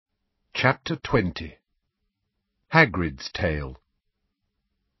Chapter 20 Hagrid's Tale.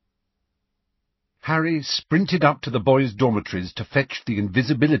 Harry sprinted up to the boys' dormitories to fetch the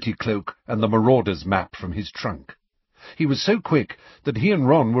invisibility cloak and the Marauder's map from his trunk. He was so quick that he and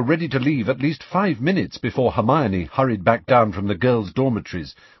Ron were ready to leave at least 5 minutes before Hermione hurried back down from the girls'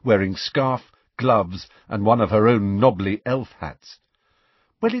 dormitories, wearing scarf, gloves, and one of her own knobbly elf hats.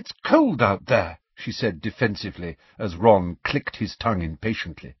 "Well, it's cold out there," she said defensively, as Ron clicked his tongue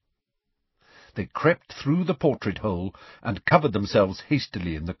impatiently. They crept through the portrait hole and covered themselves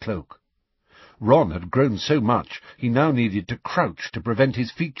hastily in the cloak. Ron had grown so much he now needed to crouch to prevent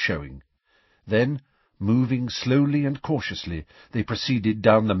his feet showing. Then, moving slowly and cautiously, they proceeded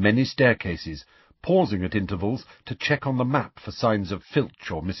down the many staircases, pausing at intervals to check on the map for signs of Filch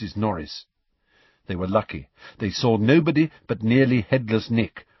or Mrs. Norris. They were lucky. They saw nobody but nearly headless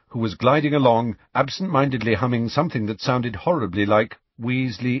Nick, who was gliding along, absent-mindedly humming something that sounded horribly like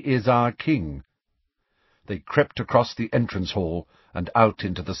 "Weasley is our king." They crept across the entrance hall and out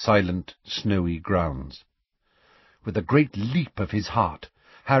into the silent, snowy grounds. With a great leap of his heart,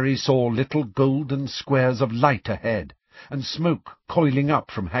 Harry saw little golden squares of light ahead, and smoke coiling up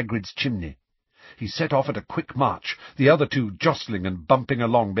from Hagrid's chimney. He set off at a quick march, the other two jostling and bumping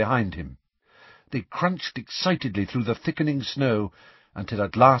along behind him. They crunched excitedly through the thickening snow, until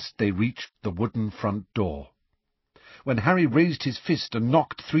at last they reached the wooden front door. When Harry raised his fist and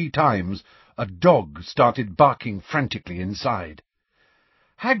knocked 3 times, a dog started barking frantically inside.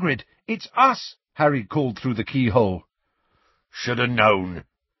 "Hagrid, it's us!" Harry called through the keyhole. "Should have known,"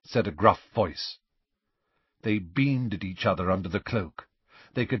 said a gruff voice. They beamed at each other under the cloak.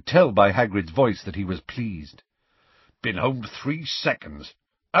 They could tell by Hagrid's voice that he was pleased. "Been home 3 seconds.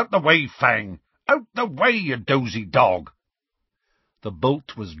 Out the way, Fang! Out the way, you dozy dog!" The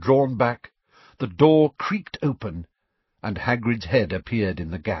bolt was drawn back, the door creaked open, and Hagrid's head appeared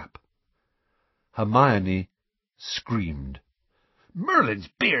in the gap. Hermione screamed. "Merlin's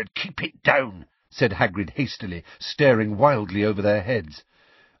beard, keep it down," said Hagrid hastily, staring wildly over their heads.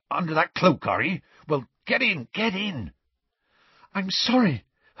 "Under that cloak, are ye? Well, get in, get in!" "I'm sorry,"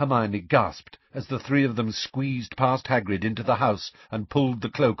 Hermione gasped, as the 3 of them squeezed past Hagrid into the house and pulled the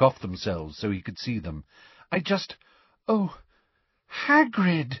cloak off themselves so he could see them. "Oh,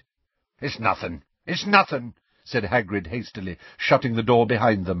 Hagrid!" It's nothing, said Hagrid hastily, shutting the door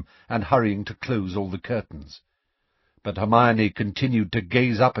behind them and hurrying to close all the curtains. But Hermione continued to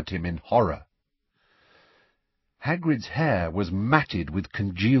gaze up at him in horror. Hagrid's hair was matted with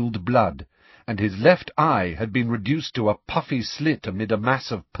congealed blood, and his left eye had been reduced to a puffy slit amid a mass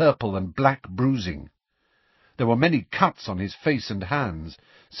of purple and black bruising. There were many cuts on his face and hands,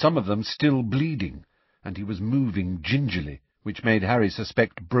 some of them still bleeding, and he was moving gingerly, which made Harry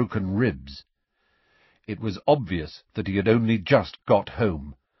suspect broken ribs. It was obvious that he had only just got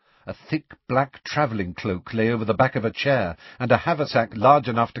home. A thick black travelling cloak lay over the back of a chair, and a haversack large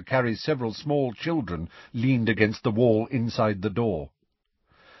enough to carry several small children leaned against the wall inside the door.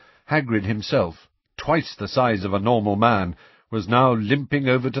 Hagrid himself, twice the size of a normal man, was now limping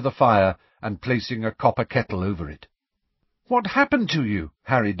over to the fire and placing a copper kettle over it. "What happened to you?"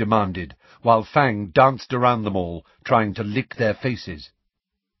 Harry demanded, while Fang danced around them all, trying to lick their faces.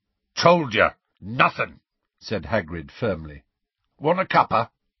 "Told you, nothing," said Hagrid firmly. "Want a cuppa?"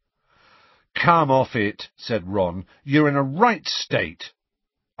 "Come off it," said Ron. "You're in a right state."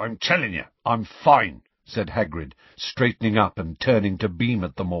 "I'm telling you, I'm fine," said Hagrid, straightening up and turning to beam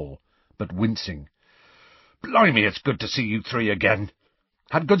at them all, but wincing. "Blimey, it's good to see you 3 again.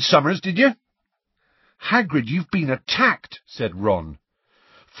 Had good summers, did you?" "Hagrid, you've been attacked," said Ron.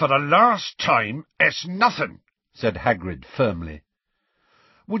 "For the last time, it's nothing," said Hagrid firmly.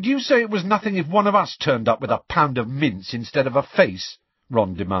 "Would you say it was nothing if one of us turned up with a pound of mince instead of a face?"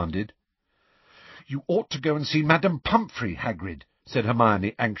 Ron demanded. "You ought to go and see Madame Pumphrey, Hagrid," said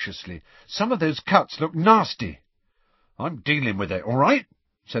Hermione anxiously. "Some of those cuts look nasty." "I'm dealing with it, all right,"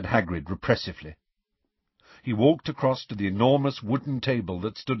 said Hagrid repressively. He walked across to the enormous wooden table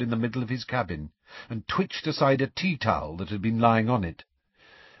that stood in the middle of his cabin, and twitched aside a tea-towel that had been lying on it.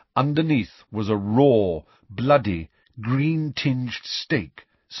 Underneath was a raw, bloody, green-tinged steak,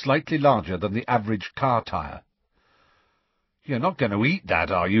 slightly larger than the average car tire. "You're not going to eat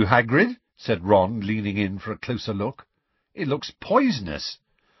that, are you, Hagrid?" said Ron, leaning in for a closer look. "It looks poisonous."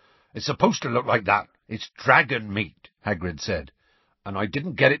 "It's supposed to look like that. It's dragon meat," Hagrid said, "and I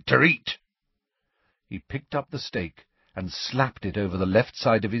didn't get it to eat." He picked up the steak and slapped it over the left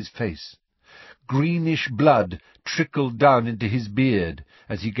side of his face. Greenish blood trickled down into his beard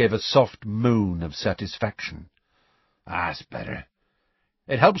as he gave a soft moan of satisfaction. "That's better.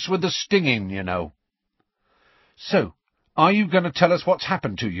 It helps with the stinging, you know." "So, are you going to tell us what's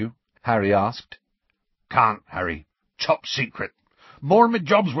happened to you?" Harry asked. Can't, Harry. Top secret. More my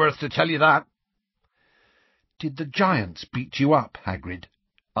job's worth to tell you that. Did the giants beat you up, Hagrid?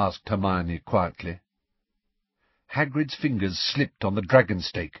 Asked Hermione quietly. Hagrid's fingers slipped on the dragon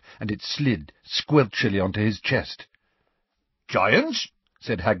stake, and it slid squelchily onto his chest. Giants?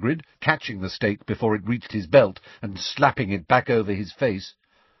 Said Hagrid, catching the stake before it reached his belt and slapping it back over his face.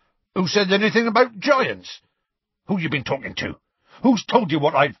 Who said anything about giants? Who you been talking to? Who's told you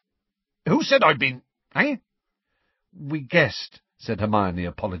what I've... Who said I've been... Eh? We guessed, said Hermione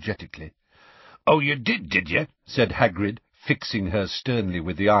apologetically. Oh, you did you? Said Hagrid, fixing her sternly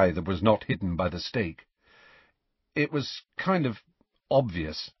with the eye that was not hidden by the stake. It was kind of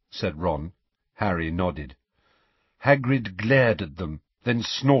obvious, said Ron. Harry nodded. Hagrid glared at them, then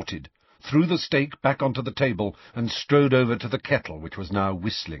snorted, threw the stake back onto the table, and strode over to the kettle, which was now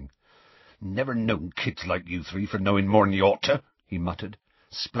whistling. Never known kids like you three for knowing more'n you ought to, he muttered,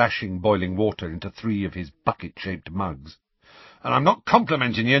 splashing boiling water into 3 of his bucket-shaped mugs. And I'm not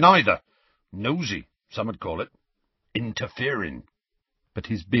complimenting you neither. Nosy, some would call it. Interfering. But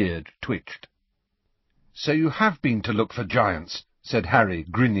his beard twitched. So you have been to look for giants, said Harry,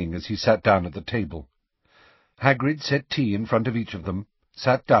 grinning as he sat down at the table. Hagrid set tea in front of each of them,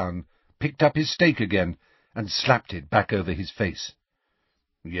 sat down, picked up his stake again, and slapped it back over his face.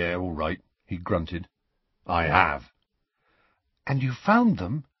 Yeah, all right, he grunted. I have. And you found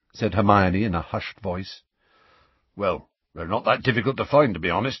them? Said Hermione in a hushed voice. Well, they're not that difficult to find, to be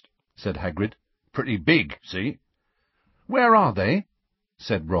honest, said Hagrid. Pretty big, see? Where are they?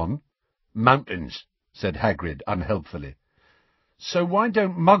 Said Ron. Mountains, said Hagrid unhelpfully. So why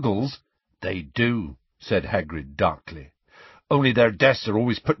don't Muggles... They do, said Hagrid darkly. Only their deaths are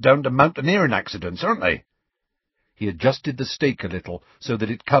always put down to mountaineering accidents, aren't they? He adjusted the stake a little so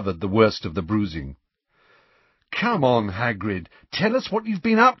that it covered the worst of the bruising. Come on, Hagrid, tell us what you've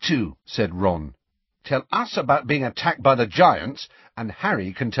been up to, said Ron. Tell us about being attacked by the giants, and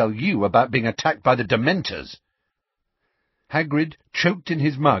Harry can tell you about being attacked by the Dementors. Hagrid choked in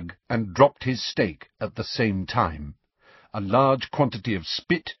his mug and dropped his stake at the same time. A large quantity of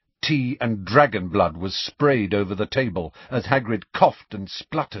spit, tea, and dragon blood was sprayed over the table as Hagrid coughed and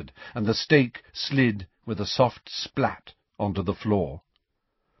spluttered, and the stake slid with a soft splat onto the floor.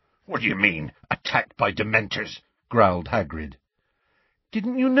 What do you mean, attacked by Dementors? Growled Hagrid.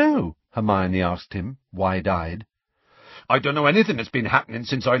 Didn't you know? Hermione asked him, wide-eyed. I don't know anything that's been happening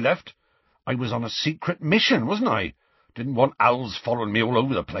since I left. I was on a secret mission, wasn't I? Didn't want owls following me all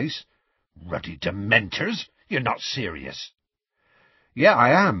over the place. Ruddy Dementors? You're not serious. Yeah,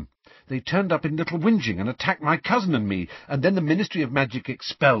 I am. They turned up in Little Whinging and attacked my cousin and me, and then the Ministry of Magic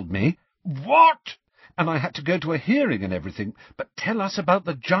expelled me. What? And I had to go to a hearing and everything, but tell us about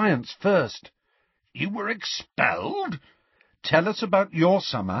the giants first. You were expelled? Tell us about your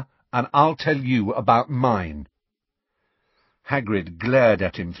summer, and I'll tell you about mine. Hagrid glared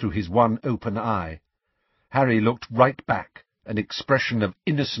at him through his one open eye. Harry looked right back, an expression of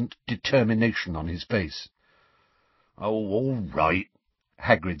innocent determination on his face. Oh, all right,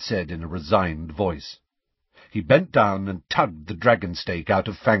 Hagrid said in a resigned voice. He bent down and tugged the dragon stake out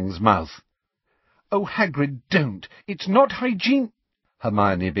of Fang's mouth. Oh, Hagrid, don't! It's not hygiene...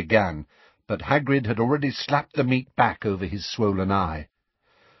 Hermione began, but Hagrid had already slapped the meat back over his swollen eye.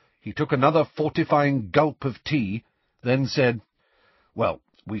 He took another fortifying gulp of tea, then said, Well,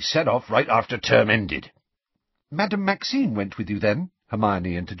 we set off right after term ended. Madame Maxime went with you then?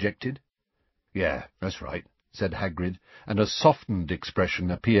 Hermione interjected. Yeah, that's right, said Hagrid, and a softened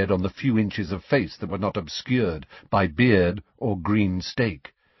expression appeared on the few inches of face that were not obscured by beard or green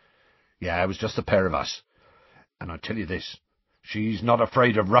stake. Yeah, it was just the pair of us. And I tell you this, she's not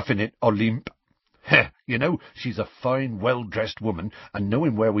afraid of roughing it, Olympe. Heh, you know, she's a fine, well-dressed woman, and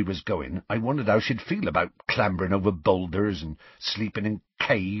knowing where we was going, I wondered how she'd feel about clambering over boulders and sleeping in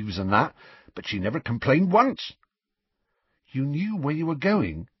caves and that, but she never complained once. You knew where you were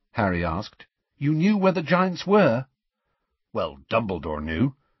going? Harry asked. You knew where the giants were? Well, Dumbledore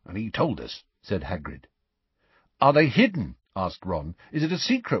knew, and he told us, said Hagrid. Are they hidden? Asked Ron. Is it a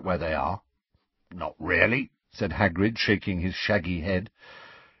secret where they are? Not really, said Hagrid, shaking his shaggy head.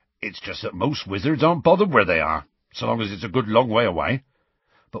 It's just that most wizards aren't bothered where they are, so long as it's a good long way away.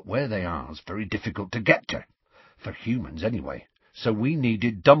 But where they are is very difficult to get to, for humans anyway, so we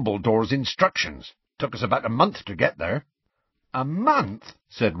needed Dumbledore's instructions. Took us about a month to get there. A month?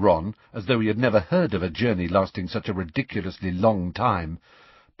 Said Ron, as though he had never heard of a journey lasting such a ridiculously long time.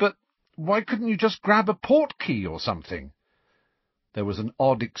 But why couldn't you just grab a portkey or something? There was an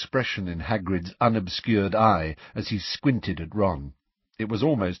odd expression in Hagrid's unobscured eye as he squinted at Ron. It was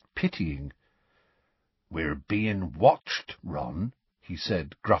almost pitying. We're being watched, Ron, he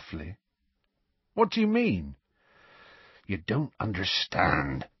said gruffly. "What do you mean?" "You don't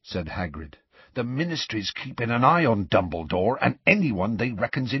understand," said Hagrid. "The Ministry's keeping an eye on Dumbledore and anyone they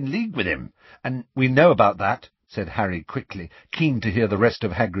reckon's in league with him, and—" "We know about that," said Harry quickly, keen to hear the rest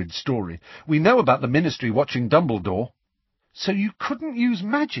of Hagrid's story. "We know about the Ministry watching Dumbledore." "So you couldn't use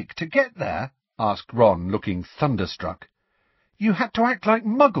magic to get there?" asked Ron, looking thunderstruck. "You had to act like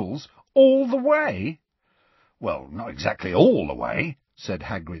muggles all the way?" "Well, not exactly all the way," said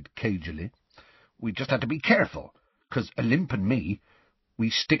Hagrid cagily. "We just had to be careful, 'cause Olymp and me, we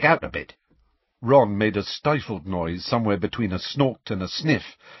stick out a bit." Ron made a stifled noise somewhere between a snort and a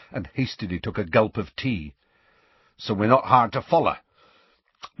sniff, and hastily took a gulp of tea. "So we're not hard to follow.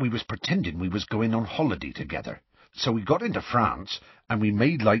 We was pretending we was going on holiday together. So we got into France, and we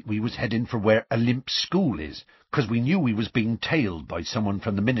made like we was heading for where Olymp's school is, 'cause we knew we was being tailed by someone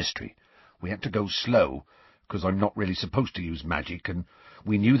from the Ministry. We had to go slow, 'cause I'm not really supposed to use magic, and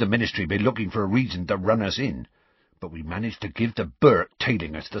we knew the Ministry'd be looking for a reason to run us in. But we managed to give the Burke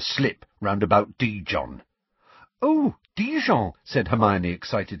tailing us the slip round about Dijon." "Oh, Dijon," said Hermione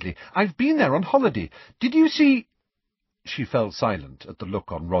excitedly. "I've been there on holiday. Did you see—" She fell silent at the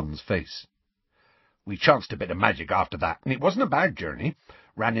look on Ron's face. "We chanced a bit of magic after that, and it wasn't a bad journey.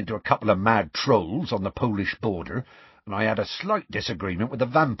 Ran into a couple of mad trolls on the Polish border, and I had a slight disagreement with a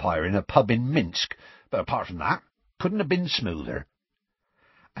vampire in a pub in Minsk, but apart from that, couldn't have been smoother.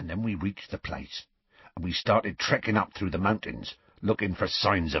 And then we reached the place, and we started trekking up through the mountains, looking for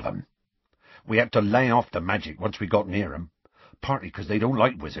signs of 'em. We had to lay off the magic once we got near 'em, partly 'cause they don't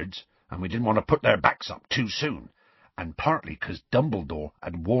like wizards, and we didn't want to put their backs up too soon, and partly 'cause Dumbledore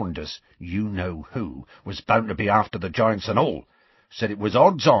had warned us you-know-who was bound to be after the giants and all, said it was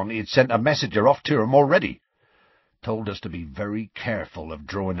odds on he'd sent a messenger off to 'em already. Told us to be very careful of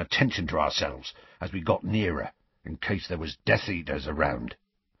drawing attention to ourselves as we got nearer, in case there was Death Eaters around."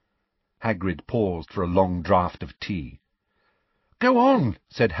 Hagrid paused for a long draught of tea. "Go on,"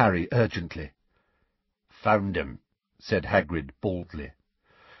 said Harry urgently. "Found 'em," said Hagrid baldly.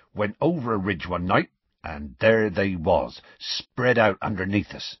 "Went over a ridge one night, and there they was, spread out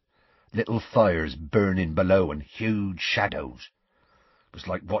underneath us. Little fires burning below and huge shadows. It was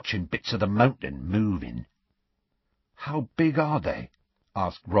like watching bits of the mountain moving." "How big are they?"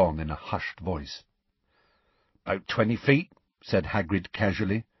 asked Ron in a hushed voice. "About 20 feet," said Hagrid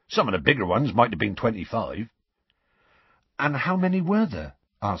casually. "Some of the bigger ones might have been 25. "And how many were there?"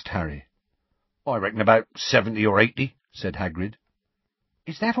 asked Harry. "I reckon about 70 or 80, said Hagrid.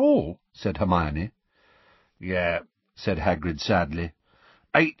 "Is that all?" said Hermione. "Yeah," said Hagrid sadly.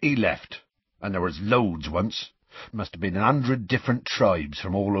 80 left, and there was loads once. Must have been 100 different tribes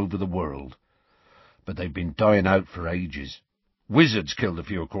from all over the world. But they've been dying out for ages. Wizards killed a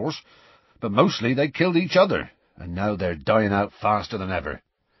few, of course, but mostly they killed each other, and now they're dying out faster than ever.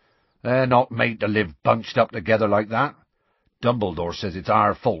 They're not made to live bunched up together like that. Dumbledore says it's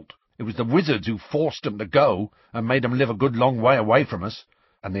our fault. It was the wizards who forced them to go and made them live a good long way away from us,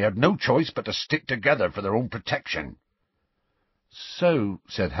 and they had no choice but to stick together for their own protection." "So,"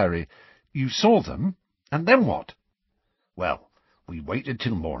 said Harry, "you saw them, and then what?" "Well, we waited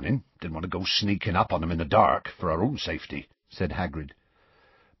till morning. Didn't want to go sneaking up on them in the dark, for our own safety," said Hagrid.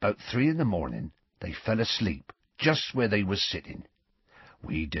 "About 3 in the morning, they fell asleep, just where they was sitting.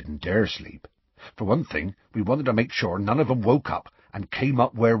 We didn't dare sleep. For one thing, we wanted to make sure none of them woke up and came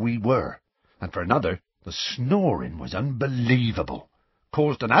up where we were, and for another, the snoring was unbelievable.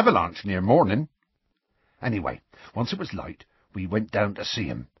 Caused an avalanche near morning. Anyway, once it was light, we went down to see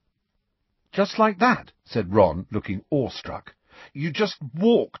 'em." "Just like that?" said Ron, looking awestruck. "You just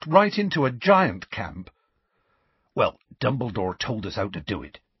walked right into a giant camp?" "Well, Dumbledore told us how to do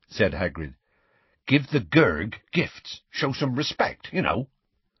it," said Hagrid. "Give the Gurg gifts. Show some respect, you know."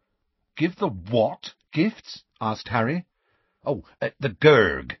 "Give the what gifts?" asked Harry. "Oh, the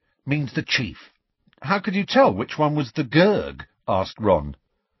Gurg means the chief." "How could you tell which one was the Gurg?" asked Ron.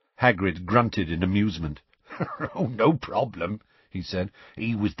 Hagrid grunted in amusement. "Oh, no problem," he said.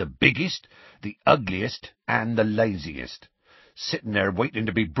 "He was the biggest, the ugliest, and the laziest, sitting there waiting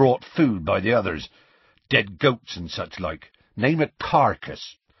to be brought food by the others, dead goats and such like. Name a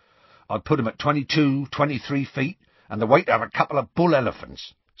carcass. I'd put him at 22, 23 feet, and the weight of a couple of bull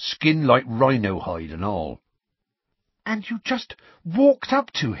elephants, skin like rhino hide and all." "And you just walked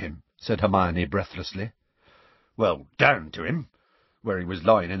up to him?" said Hermione breathlessly. "Well, down to him, where he was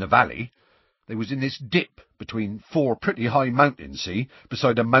lying in the valley. They was in this dip between 4 pretty high mountains, see,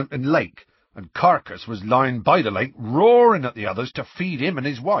 beside a mountain lake, and Carcass was lying by the lake, roaring at the others to feed him and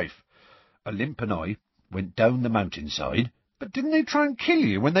his wife. Olymp and I went down the mountainside." "But didn't they try and kill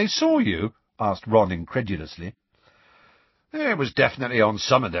you when they saw you?" asked Ron incredulously. It was definitely on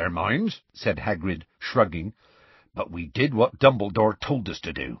some of their minds, said Hagrid, shrugging. But we did what Dumbledore told us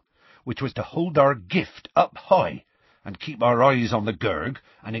to do, which was to hold our gift up high and keep our eyes on the Gurg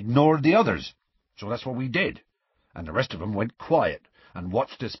and ignore the others. So that's what we did. And the rest of them went quiet and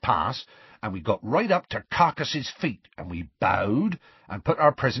watched us pass, and we got right up to Carcass's feet, and we bowed and put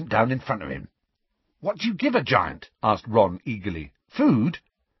our present down in front of him. What do you give a giant? Asked Ron eagerly. Food?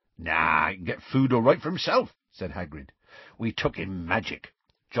 Nah, he can get food all right for himself, said Hagrid. We took him magic.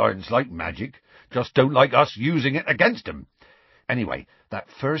 Giants like magic, just don't like us using it against him. Anyway, that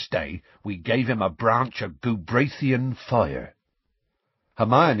first day we gave him a branch of Gubrathian fire.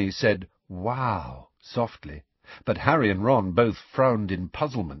 Hermione said, "Wow," softly, but Harry and Ron both frowned in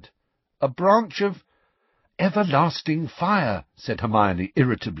puzzlement. "A branch of everlasting fire," said Hermione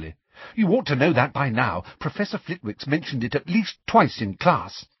irritably. "You ought to know that by now. Professor Flitwick's mentioned it at least twice in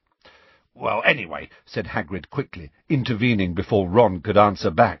class." "Well, anyway," said Hagrid quickly, intervening before Ron could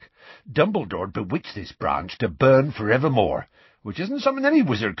answer back, "Dumbledore bewitched this branch to burn for evermore, which isn't something any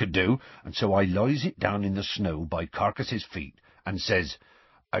wizard could do, and so I lies it down in the snow by Carcass's feet, and says,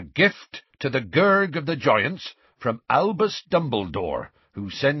 'A gift to the Gurg of the Giants from Albus Dumbledore, who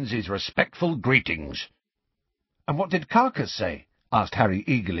sends his respectful greetings.'" "And what did Carcass say?" asked Harry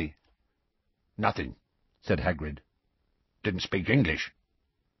eagerly. "Nothing," said Hagrid. "Didn't speak English."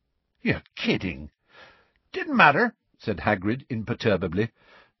 "You're kidding." "Didn't matter," said Hagrid imperturbably.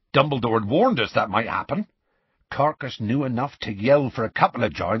 "Dumbledore had warned us that might happen. Carcass knew enough to yell for a couple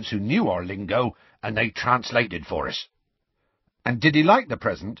of giants who knew our lingo, and they translated for us." "And did he like the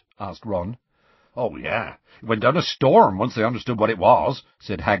present?" asked Ron. "Oh, yeah. It went down a storm once they understood what it was,"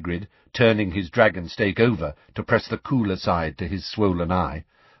 said Hagrid, turning his dragon stake over to press the cooler side to his swollen eye.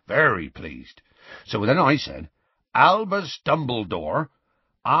 "Very pleased. So then I said, 'Albus Dumbledore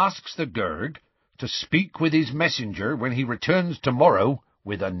asks the Gurg to speak with his messenger when he returns tomorrow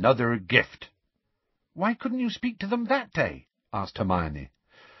with another gift.'" "Why couldn't you speak to them that day?" asked Hermione.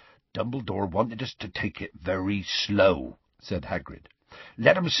 "Dumbledore wanted us to take it very slow," said Hagrid.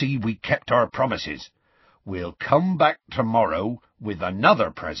 "Let 'em see we kept our promises. We'll come back tomorrow with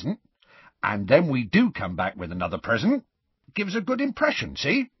another present, and then we do come back with another present. Gives a good impression,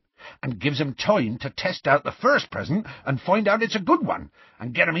 see? And gives 'em time to test out the first present and find out it's a good one,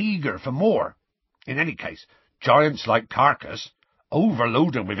 and get 'em eager for more. In any case, giants like Carcass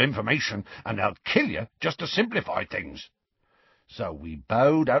overload 'em with information, and they'll kill you just to simplify things." So we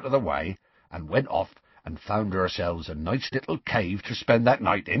bowed out of the way and went off and found ourselves a nice little cave to spend that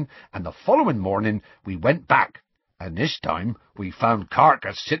night in, and the following morning we went back, and this time we found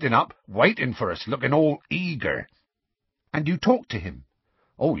Carcass sitting up, waiting for us, looking all eager. "And you talked to him?"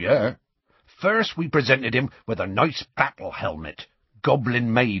 "Oh, yeah. First we presented him with a nice battle helmet,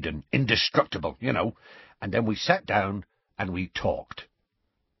 goblin-made and indestructible, you know, and then we sat down and we talked."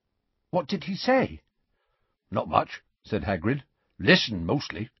 "What did he say?" "Not much," said Hagrid. "Listened,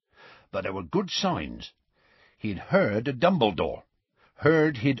 mostly. But there were good signs. He'd heard of Dumbledore.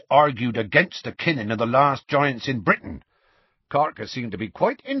 Heard he'd argued against the killing of the last giants in Britain. Carcass seemed to be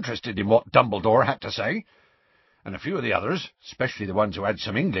quite interested in what Dumbledore had to say. And a few of the others, especially the ones who had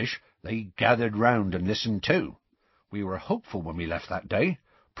some English, they gathered round and listened too. We were hopeful when we left that day,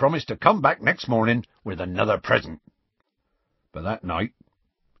 promised to come back next morning with another present. But that night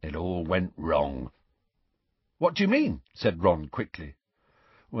it all went wrong." "What do you mean?" said Ron quickly.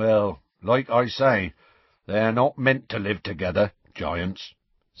 "Well, like I say, they're not meant to live together, giants,"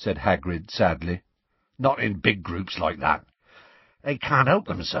 said Hagrid sadly. "Not in big groups like that. They can't help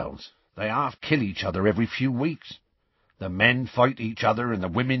themselves. They half kill each other every few weeks. The men fight each other, and the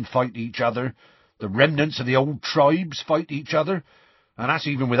women fight each other. The remnants of the old tribes fight each other, and that's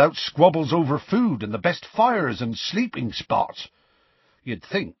even without squabbles over food and the best fires and sleeping spots. You'd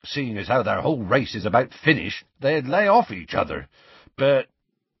think, seeing as how their whole race is about finished, they'd lay off each other. But—"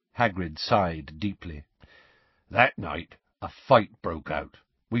 Hagrid sighed deeply. "That night a fight broke out.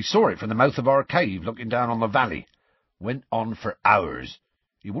 We saw it from the mouth of our cave, looking down on the valley. Went on for hours.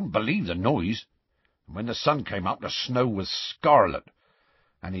 You wouldn't believe the noise. And when the sun came up, the snow was scarlet,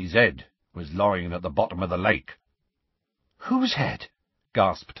 and his head was lying at the bottom of the lake." "Whose head?"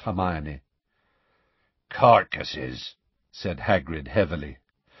 gasped Hermione. "Carcass's," said Hagrid heavily.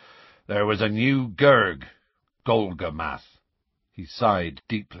 "There was a new Gurg, Golgamath." He sighed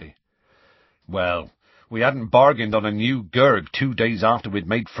deeply. "Well, we hadn't bargained on a new Gurg 2 days after we'd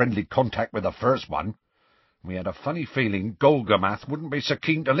made friendly contact with the first one. We had a funny feeling Golgamath wouldn't be so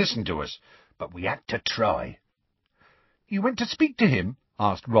keen to listen to us, but we had to try." "You went to speak to him?"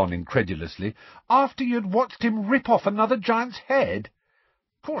 asked Ron incredulously. "After you'd watched him rip off another giant's head?"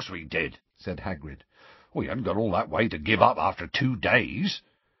 "Of course we did," said Hagrid. We hadn't got all that way to give up after 2 days.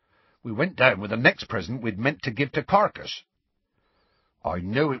 We went down with the next present we'd meant to give to Carcass. I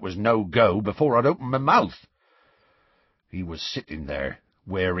knew it was no go before I'd opened my mouth. He was sitting there,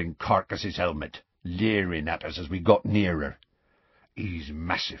 wearing Carcass's helmet, leering at us as we got nearer. He's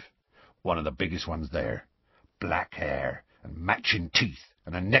massive, one of the biggest ones there. Black hair, and matching teeth,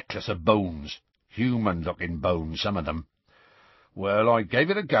 and a necklace of bones. Human-looking bones, some of them. Well, I gave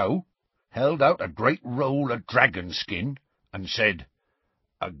it a go, held out a great roll of dragon skin, and said,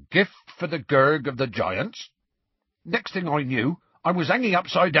 "A gift for the Gurg of the Giants." Next thing I knew, I was hanging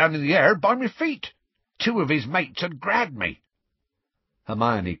upside down in the air by my feet. 2 of his mates had grabbed me.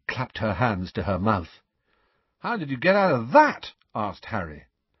 Hermione clapped her hands to her mouth. "How did you get out of that?" asked Harry.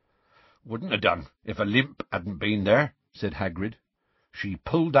 "Wouldn't have done if a limp hadn't been there," said Hagrid. "She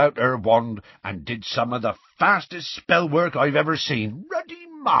pulled out her wand and did some of the fastest spell work I've ever seen. Ruddy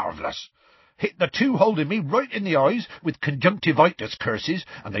marvellous. Hit the 2 holding me right in the eyes with conjunctivitis curses,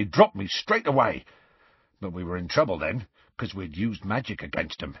 and they dropped me straight away. But we were in trouble then, 'cause we'd used magic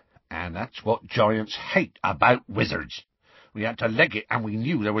against 'em, and that's what giants hate about wizards. We had to leg it, and we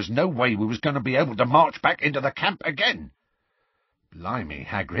knew there was no way we was going to be able to march back into the camp again." "Blimey,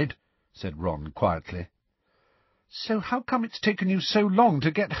 Hagrid," said Ron quietly. "So how come it's taken you so long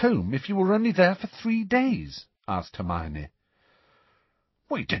to get home if you were only there for 3 days?" asked Hermione.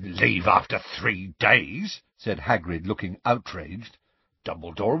 "We didn't leave after 3 days," said Hagrid, looking outraged.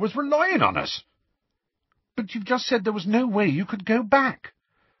 "Dumbledore was relying on us." "But you've just said there was no way you could go back."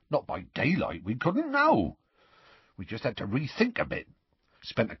 "Not by daylight, we couldn't know. We just had to rethink a bit.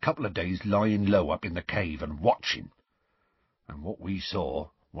 Spent a couple of days lying low up in the cave and watching. And what we saw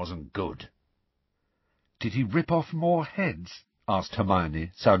wasn't good." "Did he rip off more heads?" asked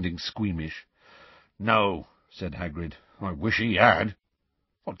Hermione, sounding squeamish. "No," said Hagrid. "I wish he had."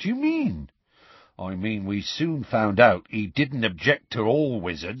 "What do you mean?" "I mean we soon found out he didn't object to all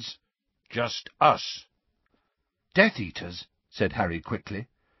wizards, just us." "Death Eaters?" said Harry quickly.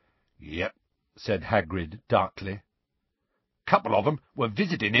 "Yep," said Hagrid darkly. "Couple of 'em were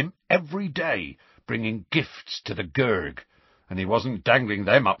visiting him every day, bringing gifts to the Gurg, and he wasn't dangling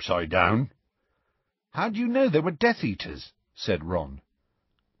them upside down." "How do you know they were Death Eaters?" said Ron.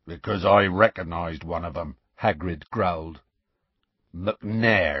 "Because I recognised one of 'em," Hagrid growled.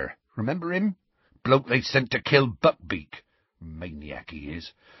 "McNair, remember him? Bloke they sent to kill Buckbeak. Maniac he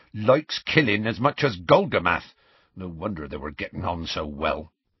is. Likes killing as much as Golgamath. No wonder they were getting on so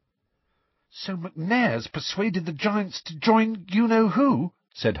well." "So McNair's persuaded the giants to join you-know-who?"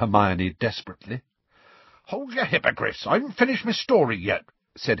 said Hermione desperately. "Hold your hippogriffs, I haven't finished my story yet,"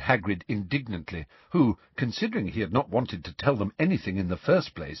 said Hagrid indignantly, who, considering he had not wanted to tell them anything in the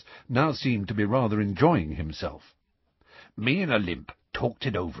first place, now seemed to be rather enjoying himself. "Me and a limp talked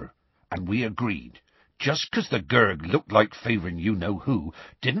it over, and we agreed. Just 'cause the Gurg looked like favouring you-know-who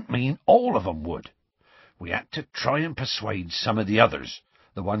didn't mean all of 'em would. We had to try and persuade some of the others,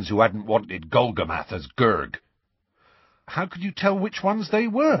 the ones who hadn't wanted Golgamath as Gurg." "How could you tell which ones they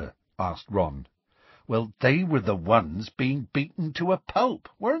were?" asked Ron. "Well, they were the ones being beaten to a pulp,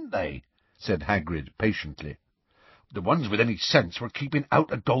 weren't they?" said Hagrid patiently. "The ones with any sense were keeping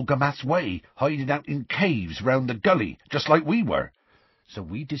out of Golgamath's way, hiding out in caves round the gully, just like we were. So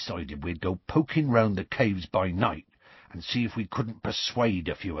we decided we'd go poking round the caves by night and see if we couldn't persuade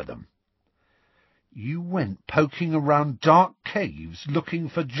a few of them." "You went poking around dark caves looking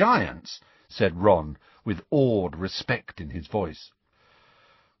for giants?" said Ron, with awed respect in his voice.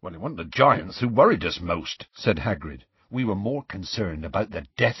 "Well, it wasn't the giants who worried us most," said Hagrid. "We were more concerned about the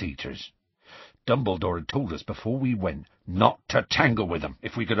Death Eaters. Dumbledore had told us before we went not to tangle with them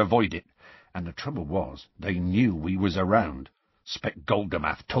if we could avoid it, and the trouble was they knew we was around. 'Spect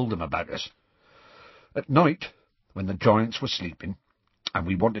Golgamath told them about us. At night, when the giants were sleeping, and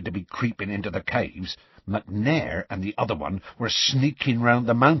we wanted to be creeping into the caves, McNair and the other one were sneaking round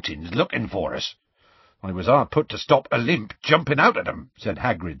the mountains looking for us. I was hard put to stop a limp jumping out at them," said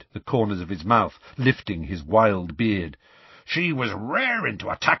Hagrid, the corners of his mouth lifting his wild beard. "She was raring to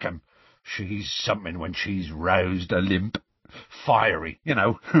attack 'em. She's something when she's roused, a limp. Fiery, you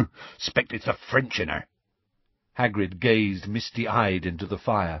know. 'Spect it's the French in her." Hagrid gazed misty-eyed into the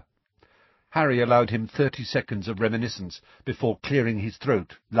fire. Harry allowed him 30 seconds of reminiscence before clearing his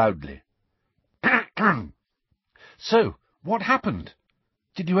throat loudly. "So, what happened?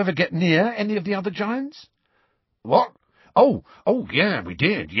 Did you ever get near any of the other giants?" "What? Oh, yeah, we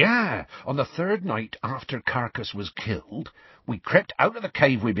did, yeah. On the 3rd night after Carcass was killed, we crept out of the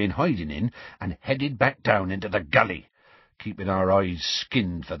cave we'd been hiding in and headed back down into the gully, keeping our eyes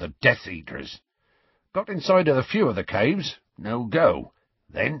skinned for the Death Eaters. Got inside of a few of the caves, no go.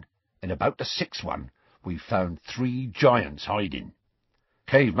 Then, in about the 6th one, We found 3 giants hiding.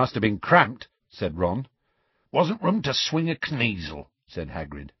 Cave must have been cramped, said Ron. Wasn't room to swing a kneesel, said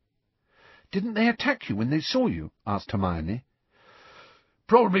Hagrid. Didn't they attack you when they saw you? Asked Hermione.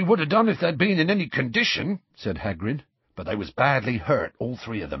 Probably would have done if they'd been in any condition, said Hagrid, but they was badly hurt, all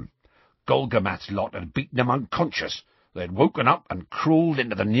 3 of them. Golgamath's lot had beaten them unconscious. They'd woken up and crawled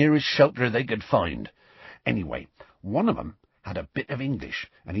into the nearest shelter they could find. Anyway, one of them had a bit of English,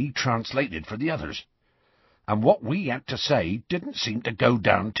 and he translated for the others. And what we had to say didn't seem to go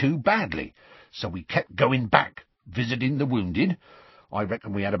down too badly, so we kept going back, visiting the wounded. I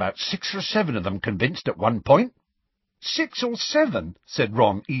reckon we had about 6 or 7 of them convinced at one point. 6 or 7, said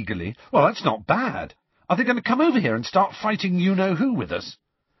Ron eagerly. Well, that's not bad. Are they going to come over here and start fighting you-know-who with us?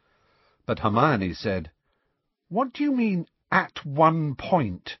 But Hermione said, What do you mean, at one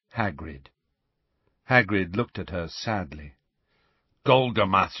point, Hagrid? Hagrid looked at her sadly.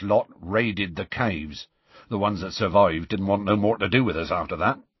 Golgamath's lot raided the caves. The ones that survived didn't want no more to do with us after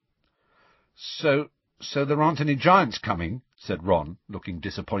that. So there aren't any giants coming, said Ron, looking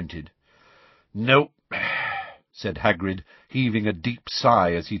disappointed. Nope, said Hagrid, heaving a deep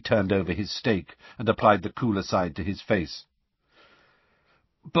sigh as he turned over his steak and applied the cooler side to his face.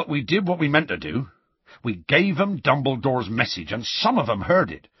 But we did what we meant to do. We gave 'em Dumbledore's message, and some of 'em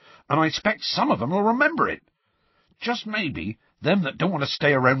heard it, and I expect some of 'em will remember it. Just maybe them that don't want to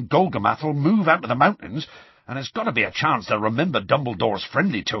stay around Golgamath will move out to the mountains, and there's got to be a chance they'll remember Dumbledore's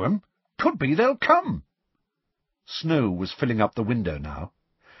friendly to 'em. Could be they'll come. Snow was filling up the window now.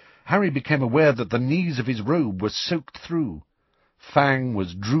 Harry became aware that the knees of his robe were soaked through. Fang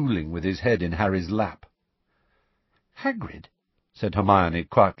was drooling with his head in Harry's lap. "Hagrid," said Hermione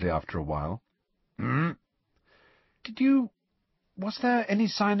quietly after a while. Was there any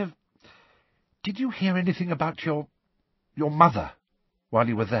sign of... Did you hear anything about your mother while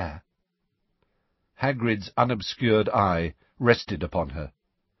you were there?" Hagrid's unobscured eye rested upon her,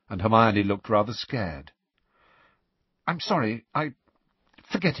 and Hermione looked rather scared. "I'm sorry,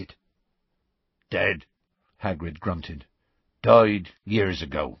 forget it." "Dead," Hagrid grunted. "Died years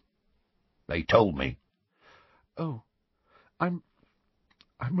ago. They told me." "Oh, I'm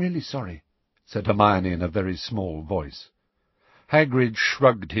really sorry," said Hermione in a very small voice. Hagrid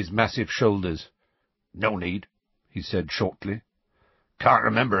shrugged his massive shoulders. "No need," he said shortly. "Can't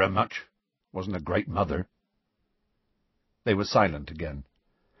remember her much. Wasn't a great mother." They were silent again.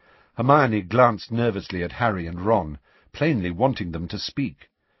 Hermione glanced nervously at Harry and Ron, plainly wanting them to speak.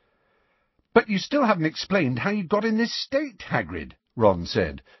 "But you still haven't explained how you got in this state, Hagrid," Ron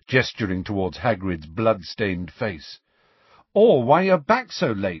said, gesturing towards Hagrid's blood-stained face. "Or why you're back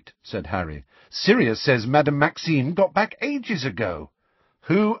so late," said Harry. "Sirius says Madame Maxime got back ages ago."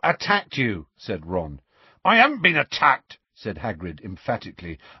 "Who attacked you?" said Ron. "I haven't been attacked," said Hagrid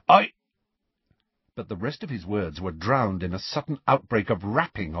emphatically. But the rest of his words were drowned in a sudden outbreak of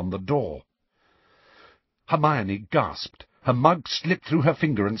rapping on the door. Hermione gasped. Her mug slipped through her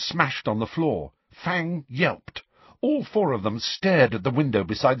finger and smashed on the floor. Fang yelped. All 4 of them stared at the window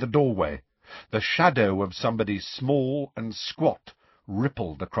beside the doorway. The shadow of somebody small and squat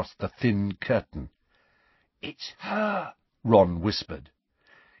rippled across the thin curtain. "It's her," Ron whispered.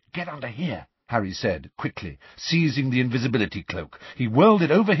 "Get under here," Harry said, quickly, seizing the invisibility cloak. He whirled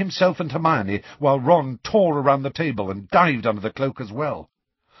it over himself and Hermione, while Ron tore around the table and dived under the cloak as well.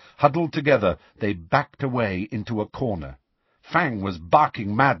 Huddled together, they backed away into a corner. Fang was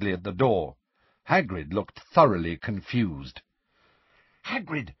barking madly at the door. Hagrid looked thoroughly confused.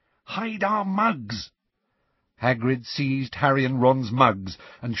 "Hagrid, hide our mugs!" Hagrid seized Harry and Ron's mugs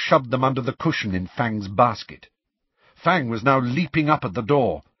and shoved them under the cushion in Fang's basket. Fang was now leaping up at the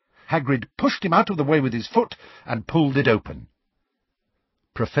door. Hagrid pushed him out of the way with his foot and pulled it open.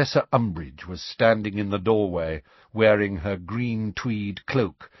 Professor Umbridge was standing in the doorway, wearing her green tweed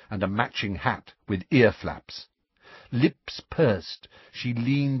cloak and a matching hat with ear-flaps. Lips pursed, she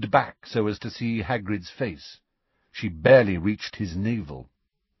leaned back so as to see Hagrid's face. She barely reached his navel.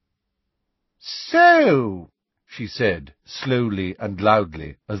 "So," she said, slowly and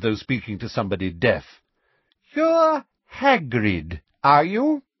loudly, as though speaking to somebody deaf, "you're Hagrid, are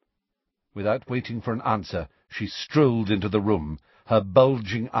you?" Without waiting for an answer, she strolled into the room, her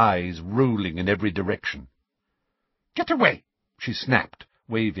bulging eyes rolling in every direction. "Get away!" she snapped,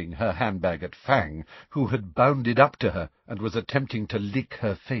 waving her handbag at Fang, who had bounded up to her and was attempting to lick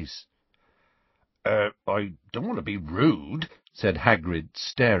her face. I don't want to be rude," said Hagrid,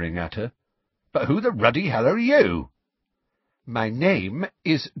 staring at her. "But who the ruddy hell are you?" "My name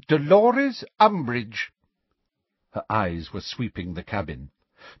is Dolores Umbridge." Her eyes were sweeping the cabin.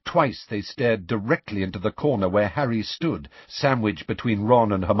 Twice they stared directly into the corner where Harry stood, sandwiched between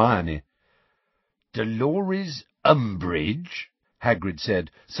Ron and Hermione. Dolores Umbridge? Hagrid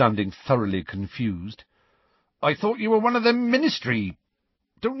said, sounding thoroughly confused. I thought you were one of them ministry.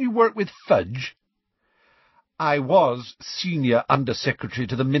 Don't you work with Fudge? I was senior undersecretary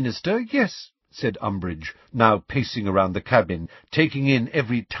to the minister, yes, said Umbridge, now pacing around the cabin, taking in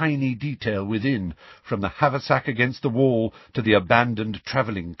every tiny detail within, from the haversack against the wall to the abandoned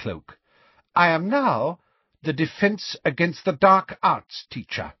travelling cloak. I am now the Defence Against the Dark Arts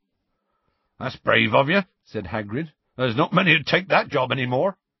teacher. That's brave of you, said Hagrid. There's not many who'd take that job any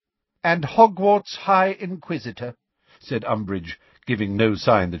more. And Hogwarts High Inquisitor, said Umbridge, giving no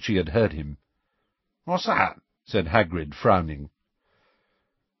sign that she had heard him. What's that? Said Hagrid, frowning.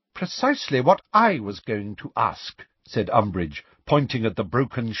 Precisely what I was going to ask, said Umbridge, pointing at the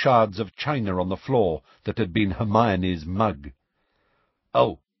broken shards of china on the floor that had been Hermione's mug.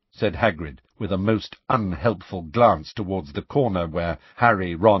 Oh, said Hagrid, with a most unhelpful glance towards the corner where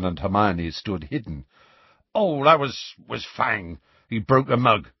Harry, Ron, and Hermione stood hidden. Oh, that was Fang. He broke the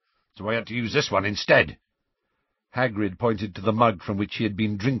mug, so I had to use this one instead. Hagrid pointed to the mug from which he had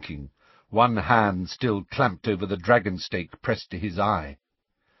been drinking, one hand still clamped over the dragon stake pressed to his eye.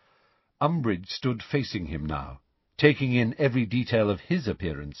 Umbridge stood facing him now, taking in every detail of his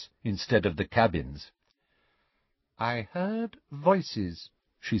appearance instead of the cabin's. I heard voices,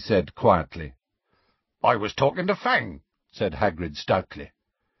 she said quietly. I was talking to Fang, said Hagrid stoutly.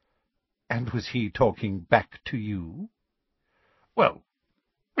 And was he talking back to you? Well,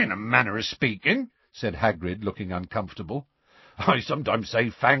 in a manner of speaking, said Hagrid, looking uncomfortable. I sometimes say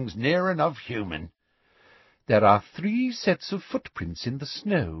Fang's near enough human. There are 3 sets of footprints in the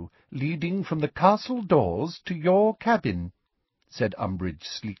snow, leading from the castle doors to your cabin, said Umbridge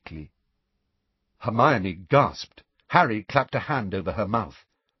sleekly. Hermione gasped. Harry clapped a hand over her mouth.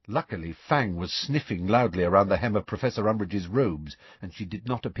 Luckily, Fang was sniffing loudly around the hem of Professor Umbridge's robes, and she did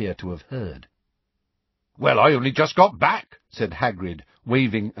not appear to have heard. Well, I only just got back, said Hagrid,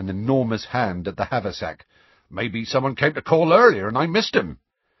 waving an enormous hand at the haversack. Maybe someone came to call earlier and I missed him.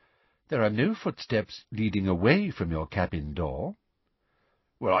 There are no footsteps leading away from your cabin door.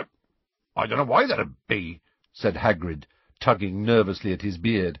 Well, I don't know why that'd be, said Hagrid, tugging nervously at his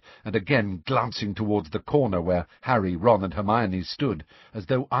beard, and again glancing towards the corner where Harry, Ron, and Hermione stood, as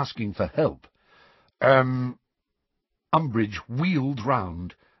though asking for help. Umbridge wheeled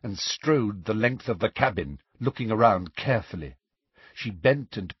round and strode the length of the cabin, looking around carefully. She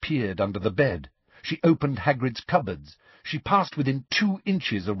bent and peered under the bed. She opened Hagrid's cupboards. She passed within 2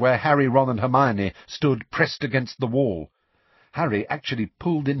 inches of where Harry, Ron, and Hermione stood pressed against the wall. Harry actually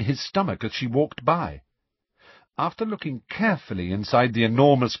pulled in his stomach as she walked by. After looking carefully inside the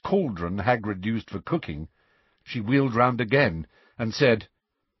enormous cauldron Hagrid used for cooking, she wheeled round again and said,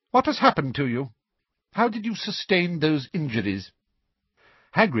 "What has happened to you? How did you sustain those injuries?"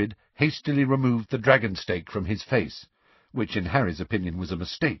 Hagrid hastily removed the dragon stake from his face, which in Harry's opinion was a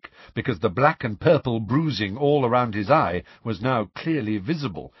mistake, because the black and purple bruising all around his eye was now clearly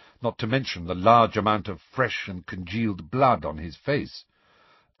visible, not to mention the large amount of fresh and congealed blood on his face.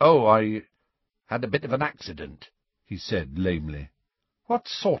 "Oh, I had a bit of an accident," he said lamely. "What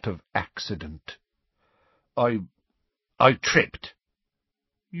sort of accident?" I tripped."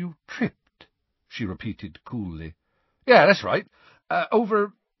 "You tripped?" she repeated coolly. "Yeah, that's right.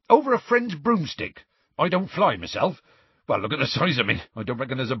 Over a friend's broomstick. I don't fly myself. Well, look at the size of me. I don't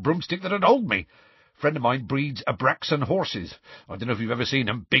reckon there's a broomstick that'd hold me. A friend of mine breeds Abraxan horses. I don't know if you've ever seen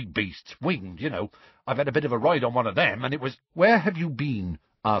them, big beasts, winged, you know. I've had a bit of a ride on one of them, and it was—" "Where have you been?"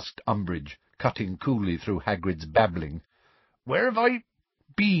 asked Umbridge, cutting coolly through Hagrid's babbling. "Where have I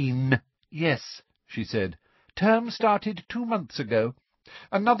been?" "Yes," she said. "Term started 2 months ago.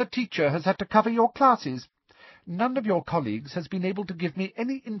 Another teacher has had to cover your classes. None of your colleagues has been able to give me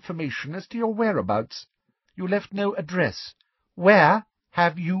any information as to your whereabouts. You left no address. Where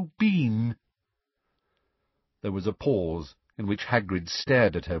have you been?" There was a pause, in which Hagrid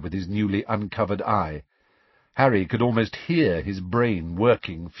stared at her with his newly uncovered eye. Harry could almost hear his brain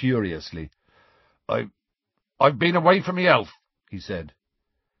working furiously. I've been away from my health," he said.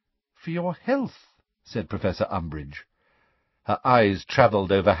 "For your health?" said Professor Umbridge. Her eyes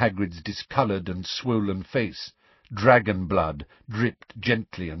travelled over Hagrid's discoloured and swollen face. Dragon blood dripped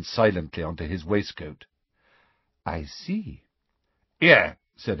gently and silently onto his waistcoat. "I see." "Yeah,"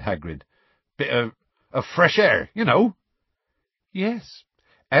 said Hagrid. "Bit of fresh air, you know." "Yes.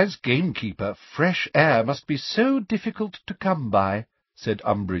 As gamekeeper, fresh air must be so difficult to come by," said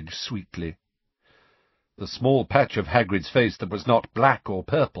Umbridge sweetly. The small patch of Hagrid's face that was not black or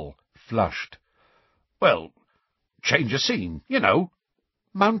purple flushed. "Well, change of scene, you know."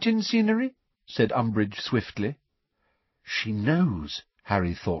 "Mountain scenery?" said Umbridge swiftly. She knows,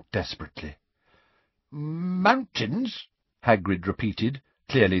 Harry thought desperately. Mountains? Hagrid repeated,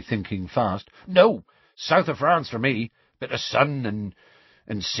 clearly thinking fast. No, south of France for me. Bit of sun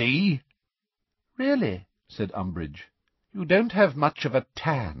and sea. Really? Said Umbridge. You don't have much of a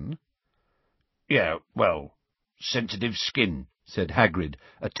tan. Yeah, well, sensitive skin, said Hagrid,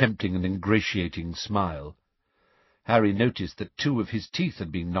 attempting an ingratiating smile. Harry noticed that 2 of his teeth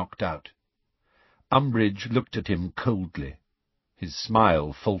had been knocked out. Umbridge looked at him coldly. His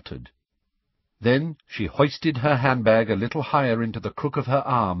smile faltered. Then she hoisted her handbag a little higher into the crook of her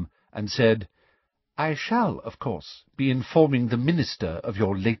arm and said, I shall, of course, be informing the Minister of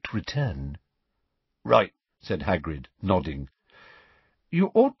your late return. Right, said Hagrid, nodding.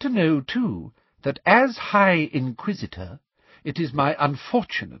 You ought to know, too, that as High Inquisitor, it is my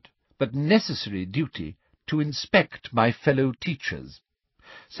unfortunate but necessary duty to inspect my fellow teachers.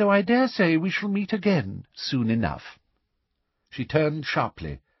 So I dare say we shall meet again soon enough. She turned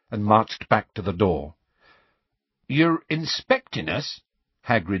sharply and marched back to the door. You're inspecting us?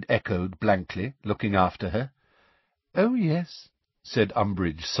 Hagrid echoed blankly, looking after her. Oh, yes, said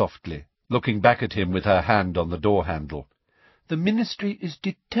Umbridge softly, looking back at him with her hand on the door-handle. The Ministry is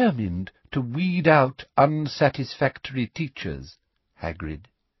determined to weed out unsatisfactory teachers, Hagrid.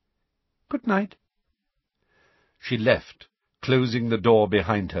 Good night. She left, closing the door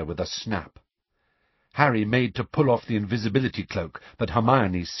behind her with a snap. Harry made to pull off the invisibility cloak, but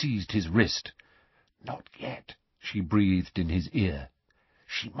Hermione seized his wrist. Not yet, she breathed in his ear.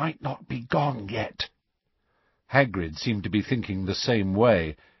 She might not be gone yet. Hagrid seemed to be thinking the same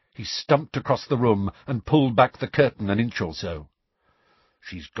way. He stumped across the room and pulled back the curtain an inch or so.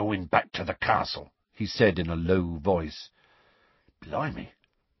 She's going back to the castle, he said in a low voice. Blimey,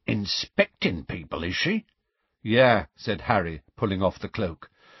 inspecting people, is she? Yeah, said Harry, pulling off the cloak.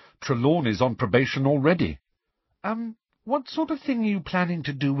 Trelawney's on probation already. What sort of thing are you planning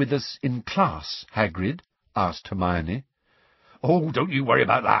to do with us in class, Hagrid? Asked Hermione. Oh, don't you worry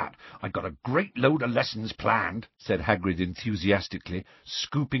about that. I've got a great load of lessons planned, said Hagrid enthusiastically,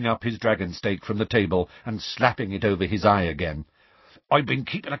 scooping up his dragon steak from the table and slapping it over his eye again. I've been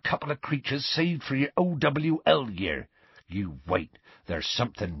keeping a couple of creatures saved for your OWL year. You wait, there's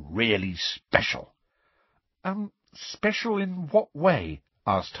something really special. Special in what way?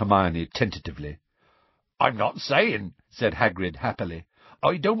 Asked Hermione tentatively. I'm not saying, said Hagrid happily.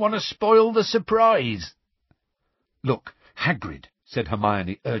 I don't want to spoil the surprise. Look, Hagrid, said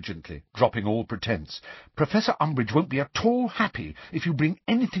Hermione urgently, dropping all pretense, Professor Umbridge won't be at all happy if you bring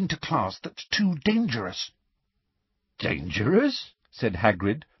anything to class that's too dangerous. Dangerous? Said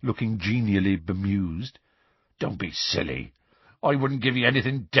Hagrid, looking genially bemused. Don't be silly. I wouldn't give you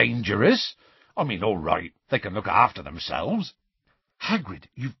anything dangerous. I mean, all right, they can look after themselves. Hagrid,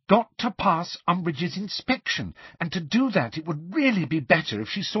 you've got to pass Umbridge's inspection, and to do that it would really be better if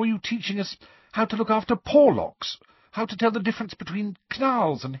she saw you teaching us how to look after Porlocks, how to tell the difference between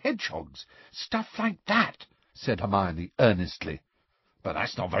knarls and hedgehogs, stuff like that, said Hermione earnestly. But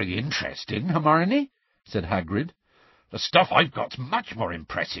that's not very interesting, Hermione, said Hagrid. The stuff I've got's much more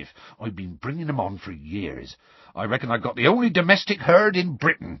impressive. I've been bringing them on for years. I reckon I've got the only domestic herd in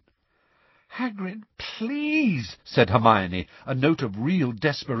Britain. Hagrid, please, said Hermione, a note of real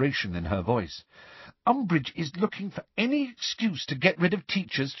desperation in her voice. Umbridge is looking for any excuse to get rid of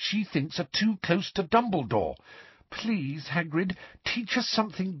teachers she thinks are too close to Dumbledore. Please, Hagrid, teach us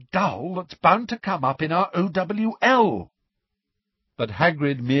something dull that's bound to come up in our OWL. But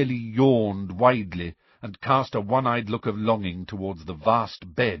Hagrid merely yawned widely and cast a one-eyed look of longing towards the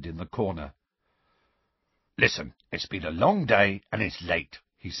vast bed in the corner. Listen, it's been a long day and it's late,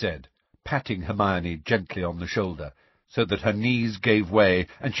 he said, patting Hermione gently on the shoulder, so that her knees gave way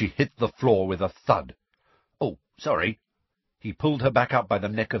and she hit the floor with a thud. Oh, sorry. He pulled her back up by the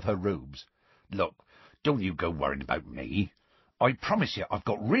neck of her robes. Look, don't you go worrying about me. I promise you I've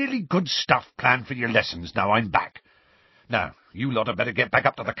got really good stuff planned for your lessons now I'm back. Now, you lot had better get back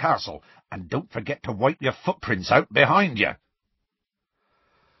up to the castle, and don't forget to wipe your footprints out behind you.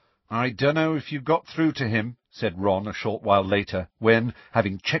 I dunno if you got through to him, said Ron a short while later, when,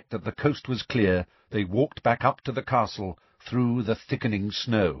 having checked that the coast was clear, they walked back up to the castle through the thickening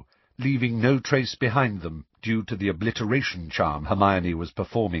snow, leaving no trace behind them due to the obliteration charm Hermione was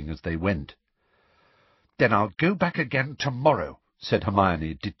performing as they went. Then I'll go back again tomorrow, said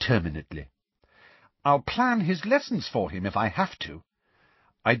Hermione determinedly. I'll plan his lessons for him if I have to.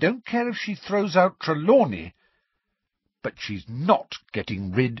 I don't care if she throws out Trelawney, but she's not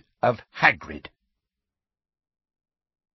getting rid of Hagrid.